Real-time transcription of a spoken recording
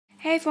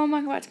Hey everyone,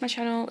 welcome back to my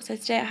channel. So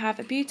today I have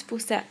a beautiful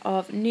set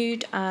of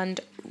nude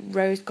and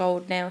rose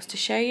gold nails to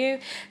show you.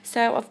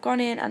 So I've gone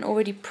in and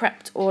already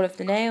prepped all of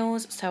the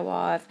nails. So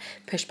I've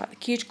pushed back the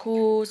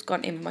cuticles,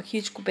 gone in with my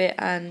cuticle bit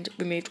and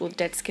removed all the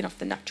dead skin off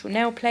the natural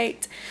nail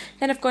plate.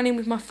 Then I've gone in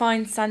with my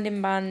fine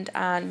sanding band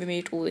and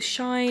removed all the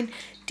shine,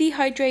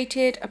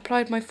 dehydrated,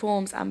 applied my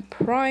forms and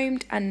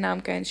primed, and now I'm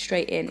going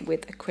straight in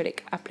with acrylic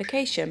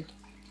application.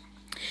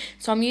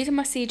 So I'm using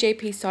my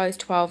CJP size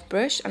 12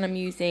 brush and I'm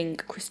using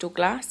crystal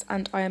glass,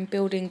 and I am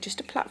building just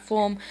a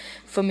platform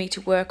for me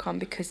to work on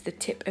because the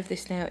tip of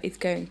this nail is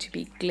going to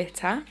be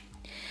glitter.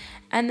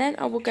 And then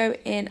I will go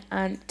in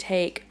and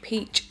take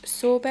peach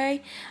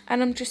sorbet,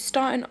 and I'm just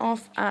starting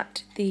off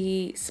at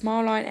the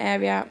smile line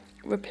area,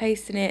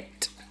 placing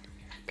it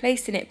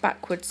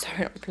backwards so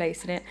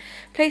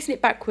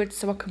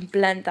I can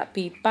blend that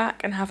bead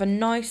back and have a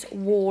nice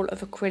wall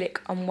of acrylic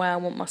on where I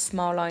want my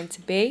smile line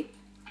to be.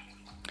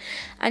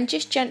 And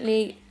just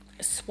gently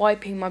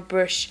swiping my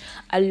brush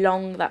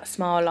along that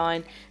smile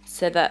line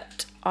so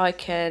that I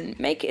can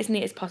make it as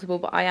neat as possible,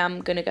 but I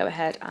am going to go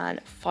ahead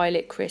and file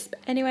it crisp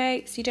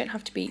anyway, so you don't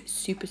have to be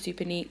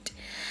super neat.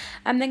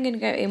 I'm then going to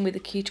go in with the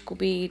cuticle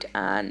bead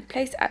and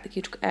place it at the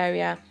cuticle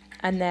area,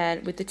 and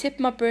then with the tip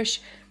of my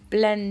brush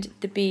blend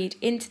the bead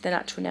into the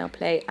natural nail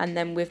plate, and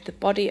then with the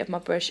body of my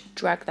brush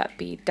drag that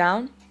bead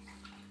down.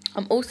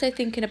 I'm also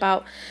thinking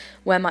about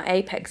where my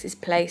apex is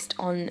placed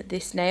on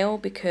this nail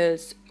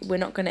because we're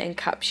not going to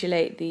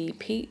encapsulate the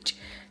peach,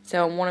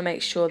 so I want to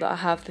make sure that I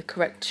have the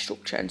correct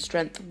structure and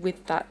strength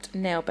with that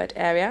nail bed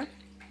area.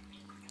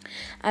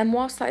 And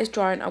whilst that is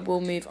drying, I will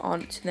move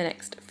on to the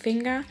next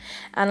finger,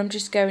 and I'm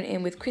just going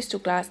in with crystal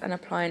glass and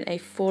applying a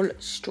full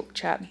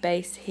structure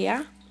base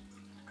here.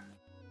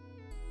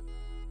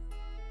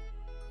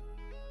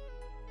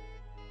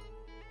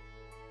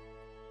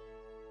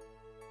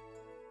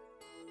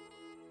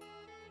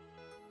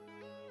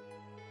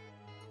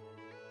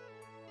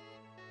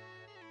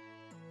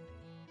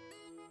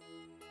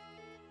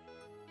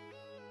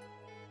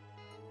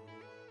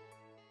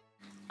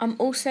 I'm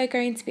also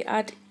going to be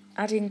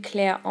adding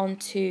clear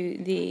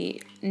onto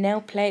the nail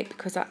plate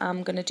because I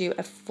am going to do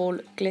a full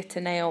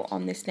glitter nail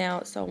on this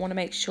nail, so I want to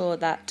make sure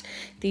that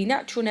the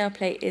natural nail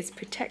plate is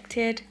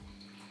protected,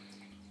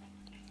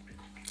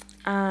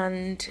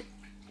 and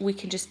we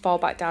can just fall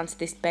back down to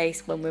this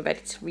base when we're ready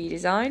to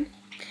redesign.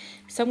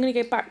 So I'm going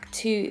to go back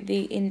to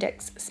the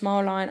index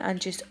smile line and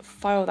just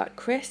file that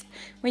crisp.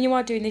 When you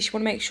are doing this, you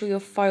want to make sure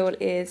your file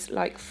is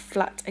like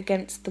flat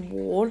against the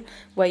wall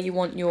where you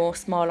want your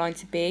smile line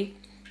to be.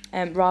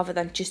 Rather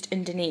than just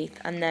underneath,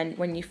 and then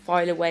when you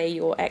file away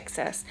your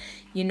excess,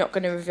 you're not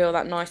going to reveal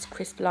that nice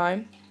crisp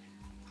line.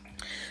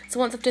 So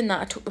once I've done that,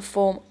 I took the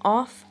form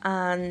off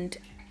and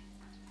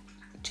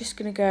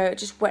just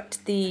wet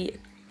the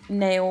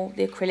nail,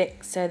 the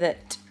acrylic, so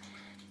that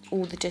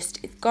all the dust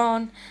is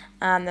gone.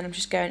 And then I'm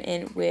just going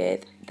in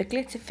with the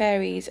Glitter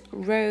Fairies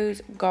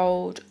Rose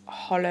Gold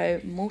Holo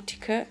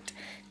Multicut.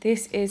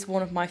 This is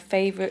one of my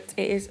favourites.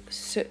 It is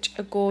such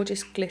a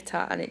gorgeous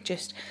glitter and it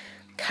just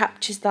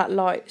captures that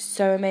light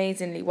so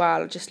amazingly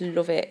well. I just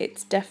love it.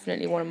 It's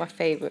definitely one of my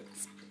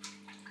favourites.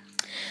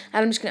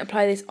 And I'm just going to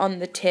apply this on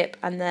the tip,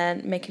 and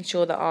then making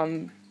sure that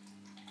I'm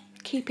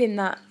keeping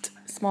that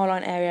smile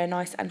line area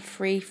nice and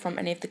free from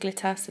any of the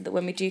glitter, so that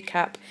when we do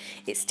cap,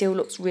 it still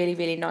looks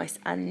really nice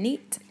and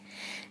neat.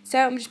 So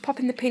I'm just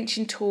popping the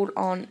pinching tool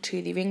on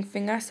to the ring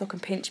finger so I can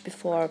pinch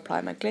before I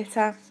apply my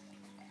glitter.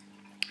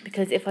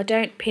 Because if I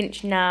don't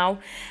pinch now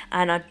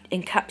and I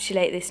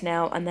encapsulate this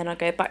nail and then I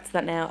go back to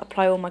that nail,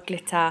 apply all my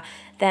glitter,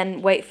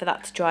 then wait for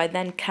that to dry,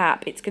 then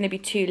cap, it's going to be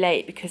too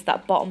late because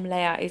that bottom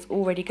layer is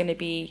already going to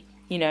be,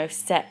 you know,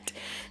 set.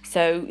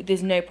 So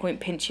there's no point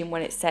pinching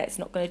when it's set, it's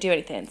not going to do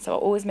anything. So I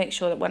always make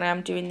sure that when I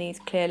am doing these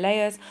clear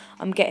layers,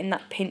 I'm getting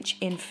that pinch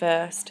in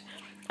first.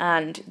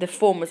 And the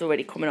form was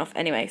already coming off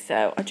anyway,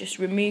 so I just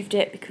removed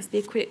it because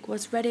the acrylic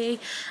was ready.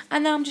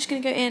 And now I'm just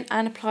going to go in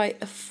and apply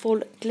a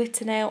full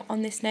glitter nail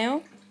on this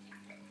nail.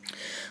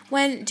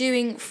 When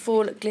doing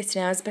full glitter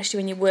nails, especially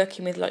when you're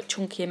working with like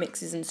chunkier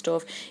mixes and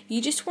stuff,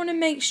 you just want to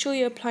make sure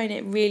you're applying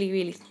it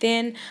really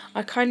thin.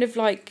 I kind of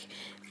like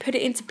put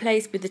it into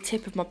place with the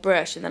tip of my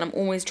brush, and then I'm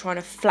always trying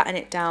to flatten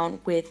it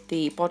down with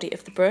the body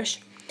of the brush.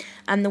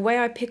 And the way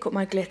I pick up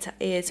my glitter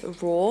is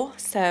raw,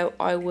 so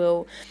I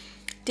will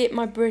dip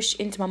my brush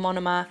into my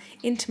monomer,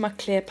 into my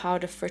clear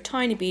powder for a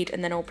tiny bead,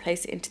 and then I'll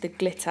place it into the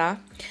glitter.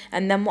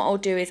 And then what I'll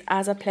do is,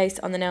 as I place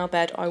it on the nail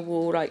bed, I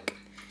will like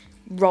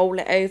roll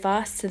it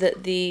over so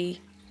that the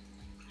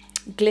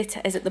glitter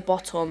is at the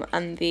bottom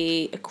and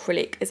the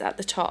acrylic is at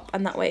the top,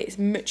 and that way it's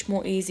much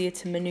more easier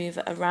to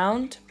maneuver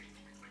around.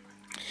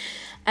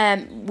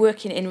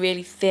 Working in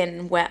really thin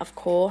and wet, of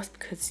course,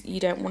 because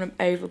you don't want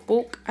to over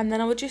bulk. And then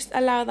I will just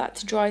allow that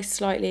to dry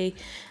slightly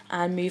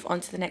and move on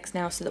to the next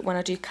nail, so that when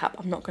I do cap,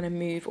 I'm not going to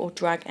move or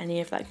drag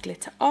any of that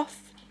glitter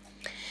off.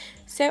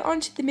 So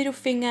onto the middle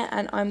finger,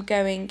 and I'm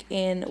going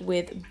in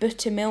with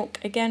buttermilk,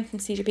 again from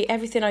CJP.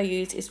 Everything I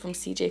use is from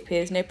CJP.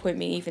 There's no point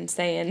me even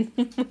saying.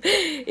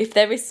 If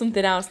there is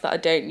something else that I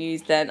don't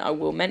use, then I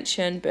will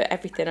mention, but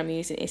everything I'm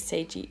using is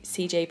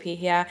CJP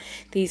here.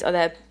 These are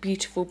their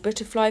beautiful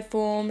butterfly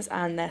forms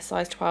and their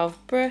size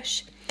 12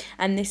 brush,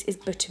 and this is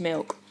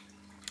buttermilk.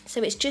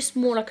 So it's just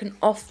more like an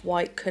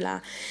off-white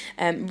colour,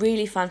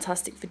 really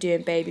fantastic for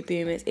doing baby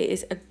boomers. It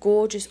is a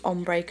gorgeous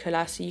ombre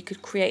colour, so you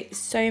could create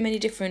so many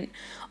different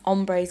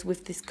ombres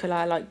with this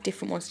colour, like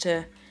different ones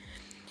to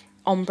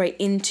ombre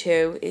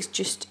into. It's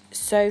just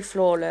so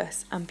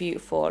flawless and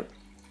beautiful.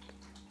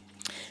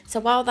 So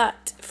while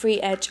that free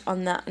edge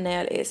on that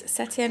nail is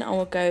setting, I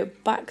will go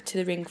back to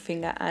the ring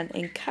finger and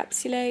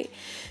encapsulate.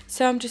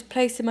 So I'm just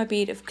placing my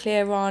bead of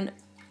clear on,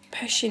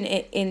 pushing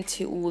it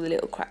into all the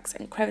little cracks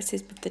and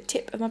crevices with the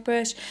tip of my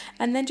brush,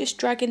 and then just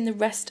dragging the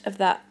rest of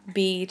that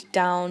bead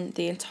down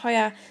the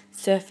entire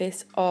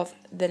surface of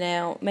the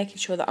nail, making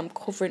sure that I'm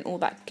covering all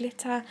that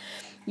glitter.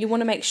 You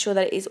want to make sure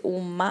that it is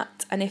all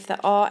matte, and if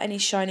there are any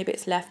shiny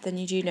bits left, then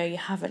you do know you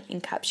haven't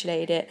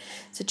encapsulated it.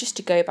 So just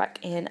to go back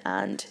in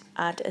and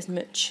add as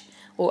much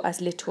or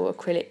as little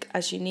acrylic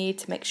as you need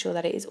to make sure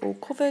that it is all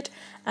covered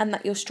and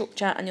that your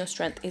structure and your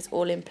strength is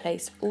all in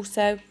place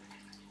also.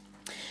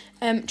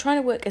 Trying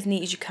to work as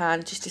neat as you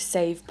can just to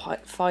save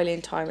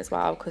filing time as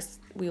well, because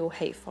we all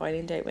hate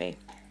filing, don't we?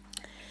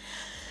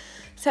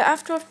 So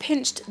after I've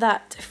pinched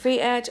that free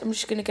edge, I'm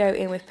just going to go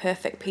in with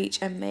Perfect Peach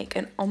and make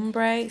an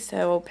ombre.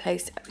 So I'll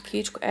place it at the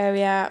cuticle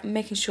area,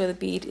 making sure the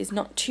bead is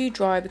not too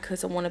dry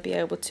because I want to be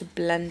able to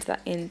blend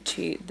that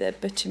into the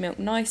buttermilk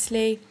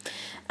nicely.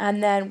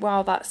 And then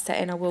while that's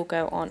setting, I will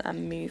go on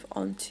and move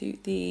on to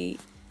the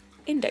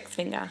index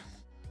finger.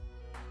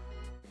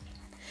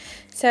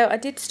 So I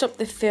did stop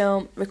the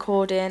film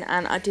recording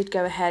and I did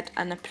go ahead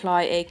and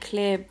apply a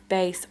clear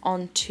base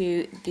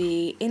onto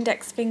the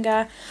index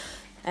finger,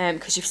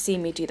 because you've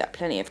seen me do that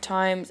plenty of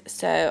times.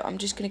 So I'm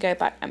just going to go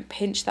back and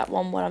pinch that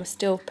one while I'm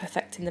still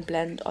perfecting the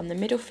blend on the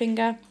middle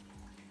finger.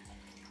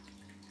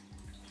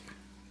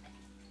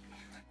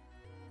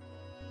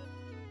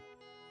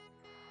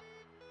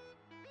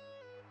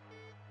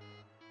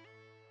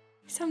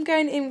 So I'm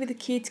going in with the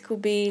cuticle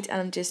bead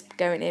and I'm just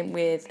going in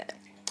with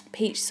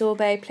Peach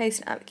Sorbet,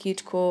 placing it at the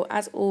cuticle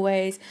as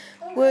always,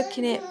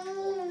 working it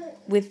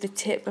with the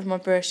tip of my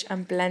brush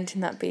and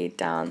blending that bead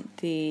down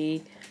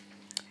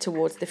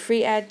towards the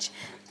free edge.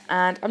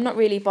 And I'm not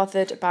really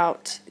bothered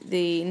about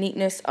the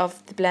neatness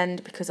of the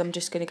blend because I'm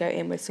just going to go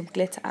in with some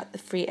glitter at the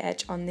free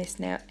edge on this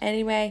nail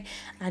anyway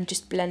and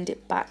just blend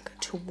it back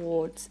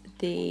towards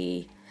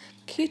the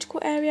cuticle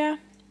area.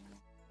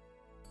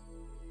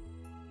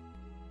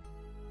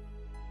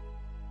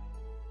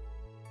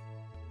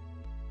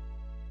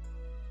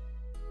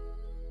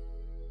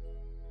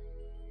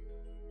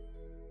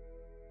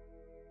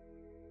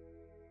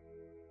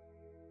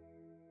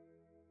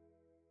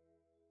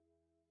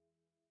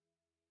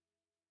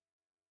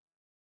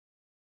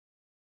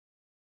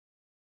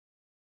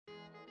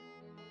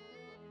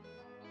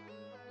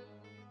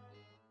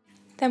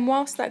 Then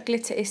whilst that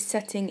glitter is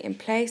setting in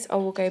place, I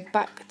will go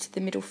back to the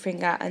middle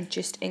finger and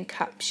just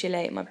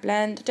encapsulate my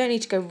blend. I don't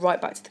need to go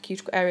right back to the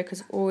cuticle area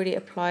because I've already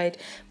applied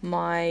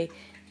my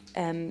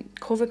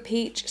cover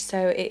peach,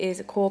 so it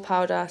is a core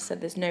powder, so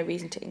there's no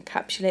reason to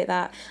encapsulate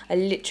that. I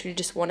literally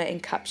just want to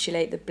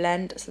encapsulate the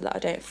blend so that I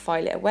don't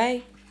file it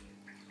away.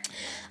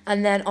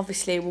 And then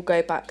obviously we'll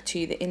go back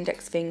to the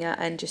index finger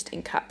and just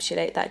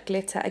encapsulate that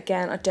glitter.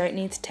 Again, I don't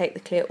need to take the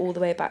clear all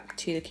the way back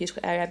to the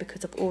cuticle area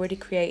because I've already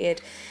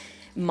created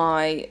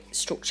my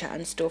structure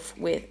and stuff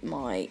with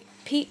my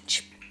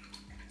peach.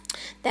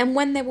 Then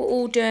when they were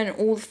all done and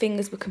all the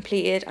fingers were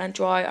completed and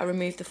dry, I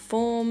removed the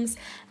forms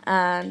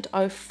and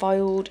I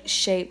filed,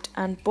 shaped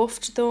and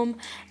buffed them.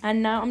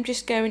 And now I'm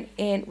just going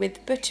in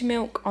with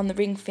buttermilk on the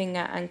ring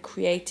finger and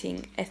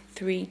creating a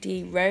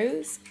 3D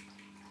rose.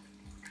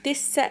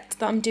 This set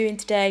that I'm doing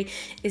today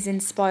is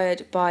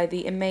inspired by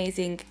the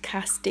amazing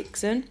Cass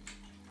Dixon.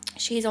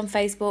 She's on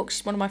Facebook,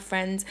 she's one of my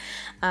friends,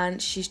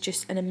 and she's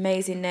just an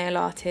amazing nail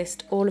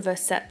artist. All of her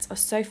sets are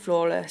so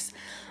flawless,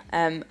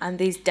 and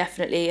these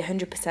definitely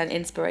 100%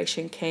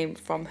 inspiration came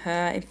from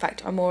her. In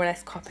fact, I more or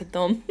less copied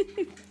them.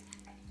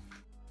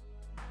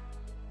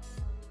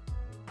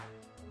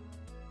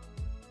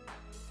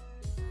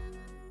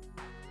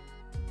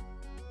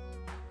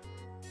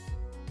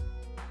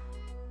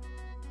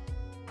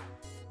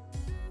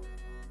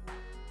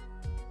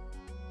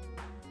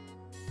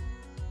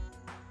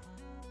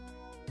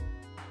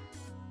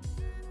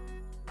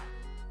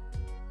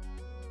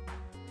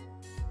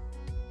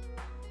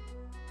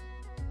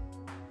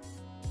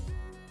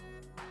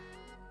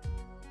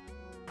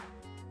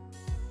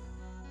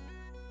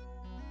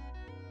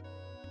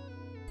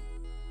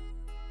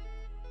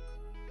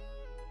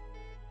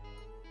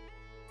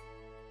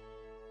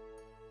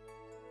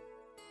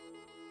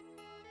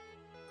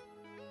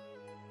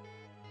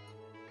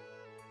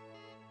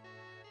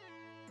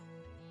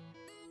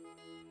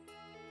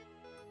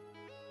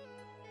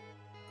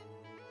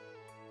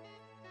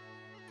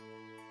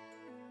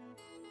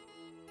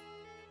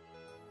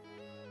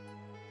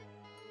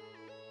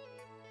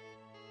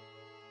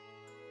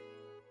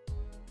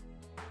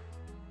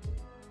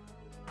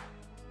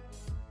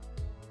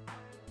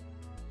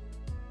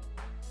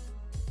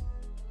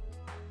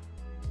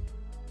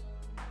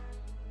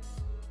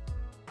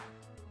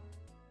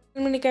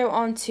 I'm going to go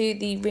on to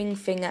the ring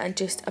finger and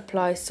just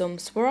apply some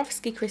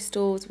Swarovski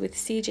crystals with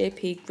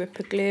CJP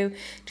gripper glue,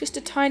 just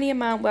a tiny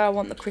amount where I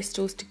want the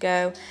crystals to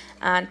go,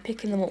 and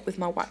picking them up with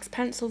my wax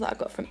pencil that I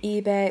got from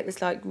eBay. It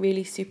was like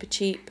really super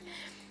cheap,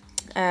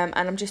 and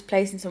I'm just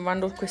placing some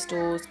randall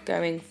crystals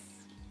going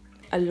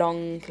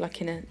along like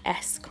in an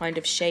S kind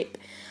of shape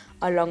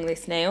along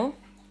this nail.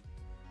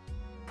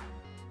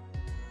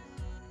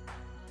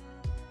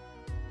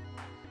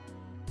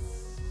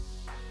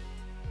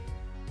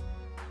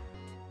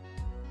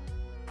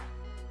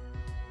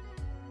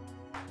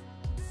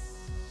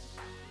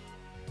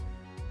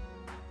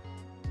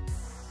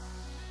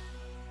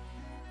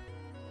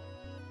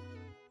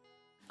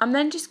 I'm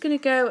then just going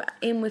to go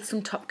in with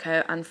some top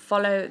coat and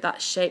follow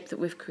that shape that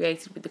we've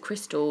created with the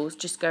crystals,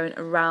 just going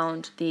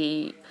around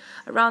the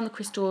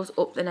crystals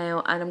up the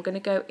nail, and I'm going to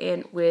go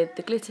in with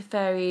the Glitter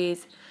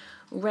Fairies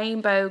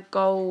Rainbow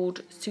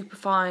Gold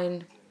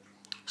Superfine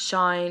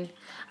Shine,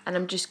 and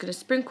I'm just going to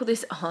sprinkle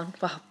this on,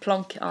 well,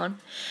 plonk it on.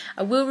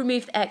 I will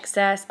remove the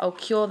excess, I'll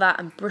cure that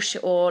and brush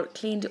it all,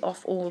 cleaned it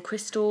off all the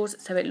crystals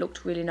so it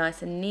looked really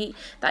nice and neat.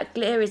 That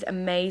glitter is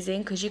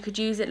amazing because you could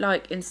use it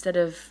like instead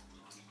of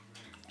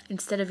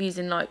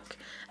using like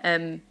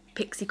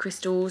pixie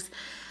crystals.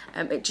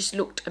 It just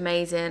looked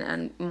amazing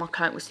and my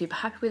client was super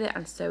happy with it,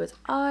 and so was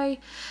I.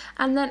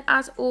 And then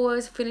as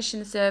always, finishing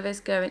the service,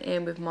 going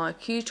in with my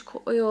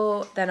cuticle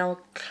oil, then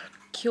I'll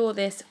cure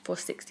this for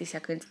 60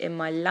 seconds in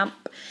my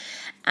lamp,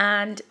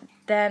 and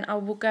then I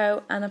will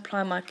go and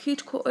apply my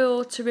cuticle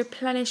oil to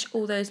replenish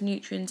all those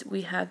nutrients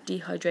we have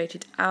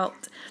dehydrated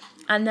out,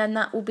 and then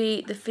that will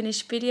be the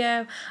finished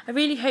video. I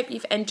really hope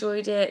you've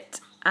enjoyed it.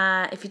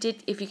 If you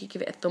did, if you could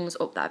give it a thumbs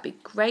up, that'd be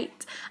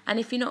great. And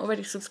if you're not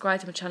already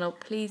subscribed to my channel,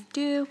 please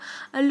do.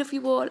 I love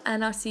you all,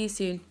 and I'll see you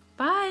soon.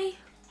 Bye.